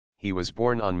He was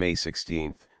born on May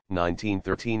 16,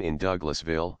 1913 in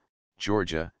Douglasville,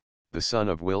 Georgia, the son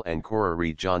of Will and Cora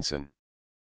Reed Johnson.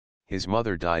 His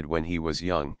mother died when he was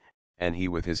young, and he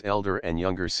with his elder and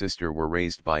younger sister were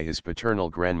raised by his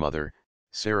paternal grandmother,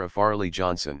 Sarah Farley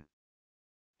Johnson.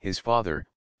 His father,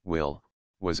 Will,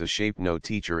 was a shape note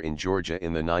teacher in Georgia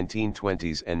in the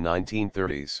 1920s and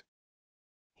 1930s.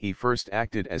 He first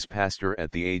acted as pastor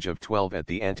at the age of 12 at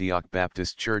the Antioch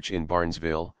Baptist Church in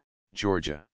Barnesville,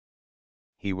 Georgia.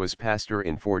 He was pastor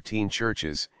in 14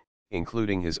 churches,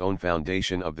 including his own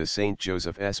foundation of the St.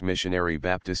 Joseph S. Missionary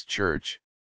Baptist Church.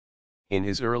 In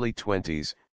his early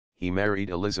 20s, he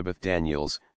married Elizabeth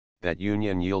Daniels. That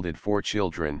union yielded 4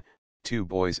 children, 2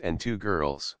 boys and 2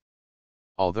 girls.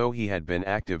 Although he had been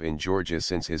active in Georgia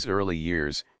since his early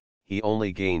years, he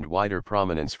only gained wider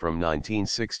prominence from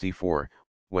 1964,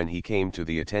 when he came to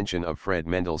the attention of Fred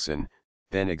Mendelssohn,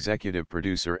 then executive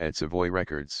producer at Savoy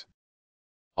Records.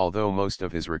 Although most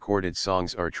of his recorded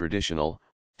songs are traditional,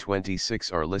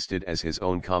 26 are listed as his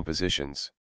own compositions.